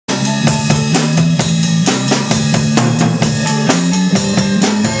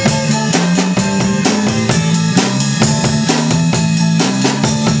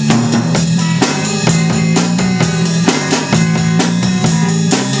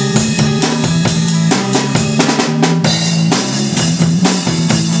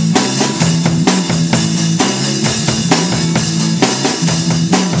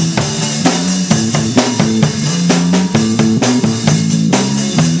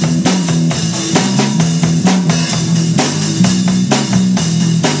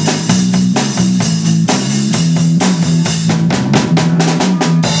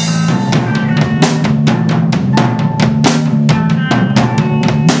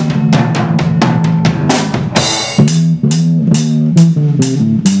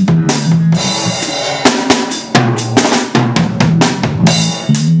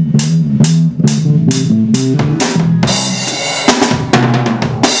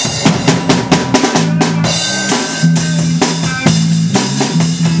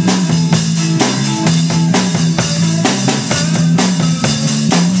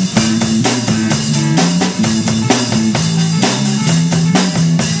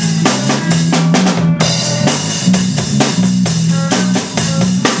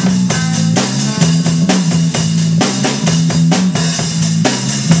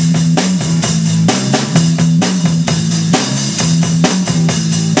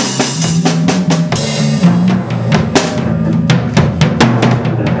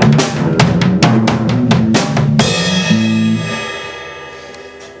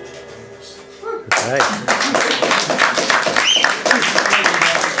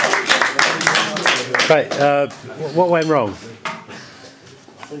Right, what went wrong? I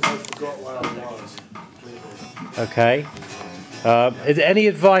think I forgot where I was. Okay. Is there any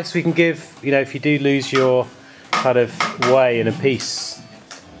advice we can give, you know, if you do lose your kind of way in a piece?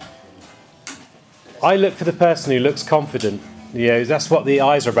 I look for the person who looks confident. You know, that's what the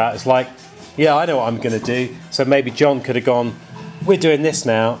eyes are about. It's like, yeah, I know what I'm going to do. So maybe John could have gone, we're doing this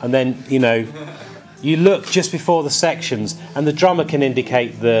now. And then, you know, you look just before the sections, and the drummer can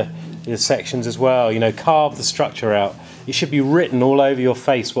indicate the sections as well. You know, carve the structure out. It should be written all over your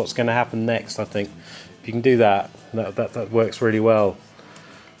face what's going to happen next, I think. If you can do that, that works really well.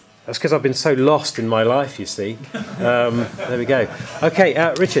 That's because I've been so lost in my life, you see. There we go. Okay,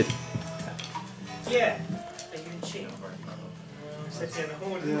 Richard. Yeah. Are you going to cheat?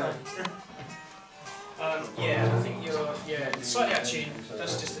 Yeah, I think you're slightly out of tune.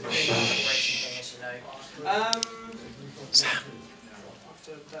 That's just a thing, vibration thing, as you know.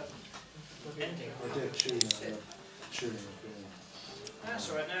 After that ending. I did tuning. That's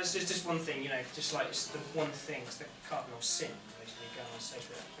alright. No, it's just one thing, you know, just like it's the one thing, it's the cardinal sin, basically, going on stage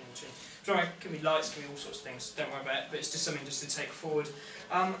without being tuned. It's alright, it can be lights, it can be all sorts of things, don't worry about it, but it's just something just to take forward.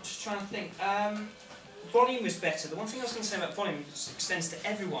 Just trying to think. Volume is better. The one thing I was going to say about volume, which extends to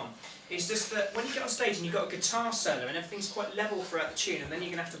everyone, is just that when you get on stage and you've got a guitar solo and everything's quite level throughout the tune, and then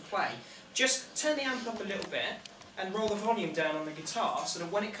you're going to have to play, just turn the amp up a little bit and roll the volume down on the guitar so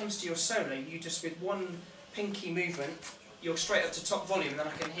that when it comes to your solo, you just, with one pinky movement, you're straight up to top volume, and then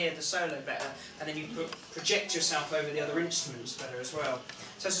I can hear the solo better, and then you project yourself over the other instruments better as well.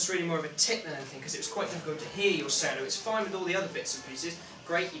 So that's just really more of a tip than anything, because it was quite difficult to hear your solo. It's fine with all the other bits and pieces.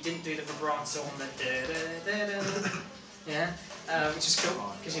 Great, you didn't do the vibrato on the da-da-da-da, yeah, which is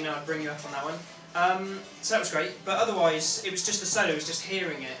cool, because you know I'd bring you up on that one. So that was great, but otherwise, it was just the solo, it was just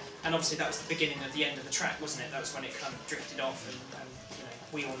hearing it, and obviously that was the beginning of the end of the track, wasn't it? That was when it kind of drifted off, and you know,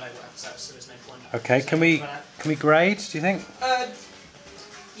 we all know what happens out, so there's no point. Okay, can we grade, do you think?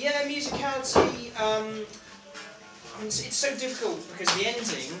 Yeah, musicality, I mean, it's so difficult because the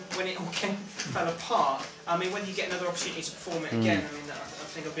ending, when it all fell apart, I mean, whether you get another opportunity to perform it again, I mean,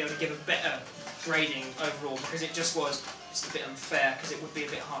 I think I'll be able to give a better grading overall, because it just was just a bit unfair, because it would be a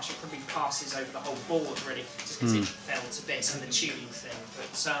bit harsh. It probably passes over the whole board, really, just because it fell to bits and the tuning thing.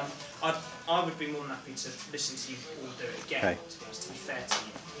 But I would be more than happy to listen to you all do it again, to be fair to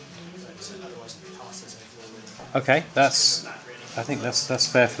you. But otherwise, it passes overall. Okay, I think that's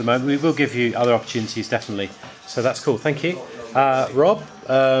fair for the moment. We will give you other opportunities, definitely. So that's cool. Thank you, Rob.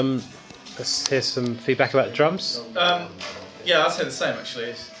 Let's hear some feedback about the drums. Yeah, I'd say the same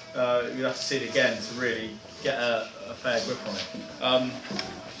actually. You'd have to see it again to really get a fair grip on it.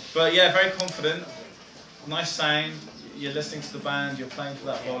 But yeah, very confident. Nice sound. You're listening to the band. You're playing for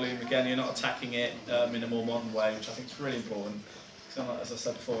that volume. Again, you're not attacking it in a more modern way, which I think is really important. So, as I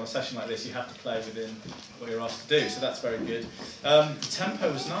said before, in a session like this, you have to play within what you're asked to do, so that's very good. The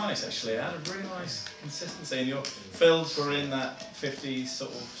tempo was nice, actually. It had a really nice consistency, and your fills were in that 50s,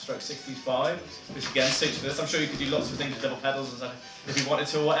 sort of, stroke 60s vibe, which again suits for this. I'm sure you could do lots of things with double pedals and stuff if you wanted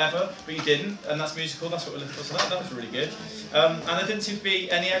to or whatever, but you didn't, and that's musical, that's what we're looking for, so that was really good. And there didn't seem to be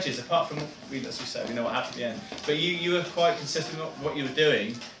any edges, apart from, as you said, we know what happened at the end. But you were quite consistent with what you were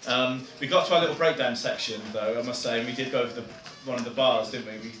doing. We got to our little breakdown section, though, I must say, and we did go over one of the bars, didn't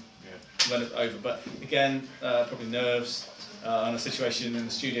we? We went it over, but again, probably nerves and a situation in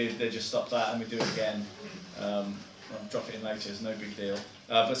the studio. They just stopped that, and we do it again. I'll drop it in later. It's no big deal.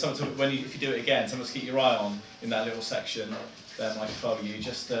 But if you do it again, something to keep your eye on in that little section. Then, like, if I were you,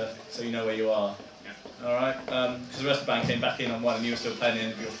 just so you know where you are. All right. Because the rest of the band came back in on one, and you were still playing the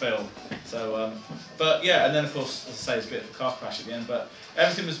end of your fill. So, but yeah, and then of course, as I say, it's a bit of a car crash at the end. But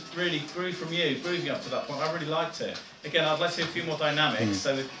everything was really groovy up to that point. I really liked it. Again, I'd like to see a few more dynamics,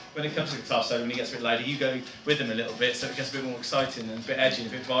 so that when it comes to the guitar solo, when it gets a bit later, you go with them a little bit, so it gets a bit more exciting and a bit edgy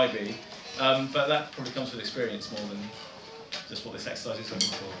and a bit vibey. But that probably comes with experience more than just what this exercise is looking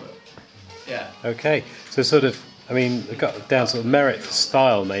for. But yeah. Okay, so sort of, I mean, we've got down sort of merit for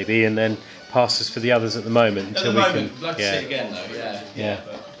style maybe, and then passes for the others at the moment until we can. I'd like to see it again though. Yeah.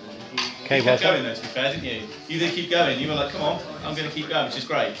 Okay, you kept going though, to be fair, didn't you? You did keep going. You were like, come on, I'm going to keep going, which is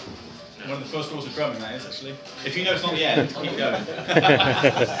great. One of the first rules of drumming, that is, actually. If you know it's not the end, keep going.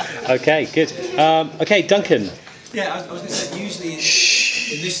 Okay, good. Okay, Duncan. Yeah, I was going to say, usually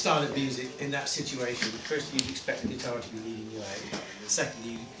in this style of music, in that situation, first you'd expect the guitar to be leading you out.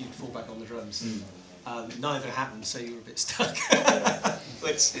 Secondly, you'd fall back on the drums. Neither happened, so you were a bit stuck.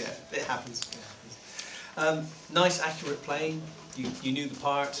 Which, yeah, it happens. Nice, accurate playing. You knew the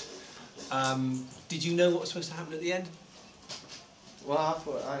part. Did you know what was supposed to happen at the end? Well,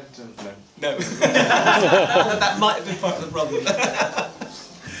 I don't know. No. That might have been part of the problem.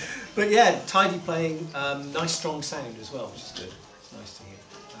 But yeah, tidy playing, nice strong sound as well, which is good. It's nice to hear.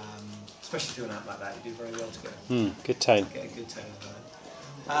 Especially to an amp like that, you do very well together. Good tone. Get a good tone of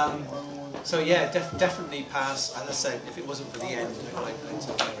that. So yeah, definitely pass. As I said, if it wasn't for the end, I'd tell it.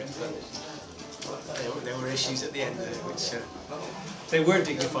 But there were issues at the end there, which they were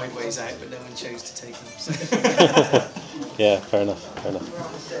dignified ways out, but no one chose to take them. So. Yeah, fair enough.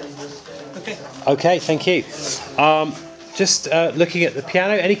 Okay. Okay, thank you. Just looking at the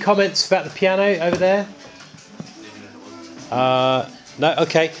piano. Any comments about the piano over there? No.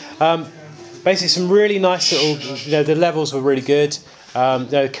 Okay. Basically, some really nice little. The levels were really good.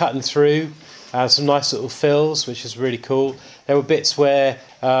 They were cutting through. Some nice little fills, which is really cool. There were bits where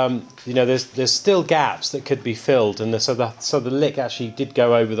there's still gaps that could be filled, and so the lick actually did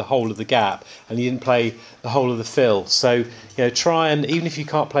go over the whole of the gap, and you didn't play the whole of the fill. So try and, even if you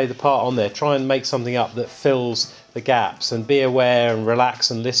can't play the part on there, try and make something up that fills the gaps, and be aware and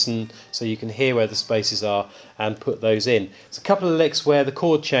relax and listen so you can hear where the spaces are and put those in. There's a couple of licks where the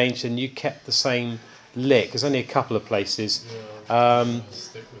chord changed and you kept the same lick. There's only a couple of places.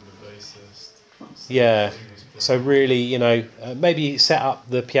 Stick with the bassist. Yeah. So really, maybe set up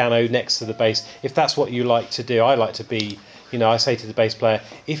the piano next to the bass if that's what you like to do. I like to be, I say to the bass player,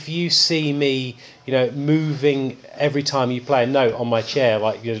 if you see me, moving every time you play a note on my chair,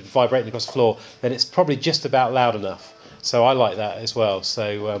 like you're vibrating across the floor, then it's probably just about loud enough. So I like that as well.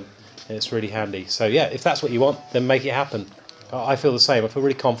 So it's really handy. So yeah, if that's what you want, then make it happen. I feel the same. I feel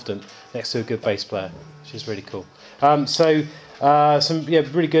really confident next to a good bass player, which is really cool. Some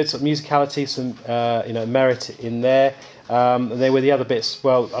really good sort of musicality, some merit in there. And there were the other bits.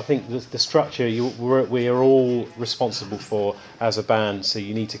 Well, I think the structure we are all responsible for as a band. So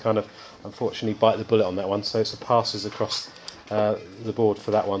you need to kind of, unfortunately, bite the bullet on that one. So it's a passes across the board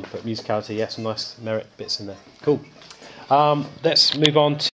for that one. But musicality, yes, some nice merit bits in there. Cool. Let's move on to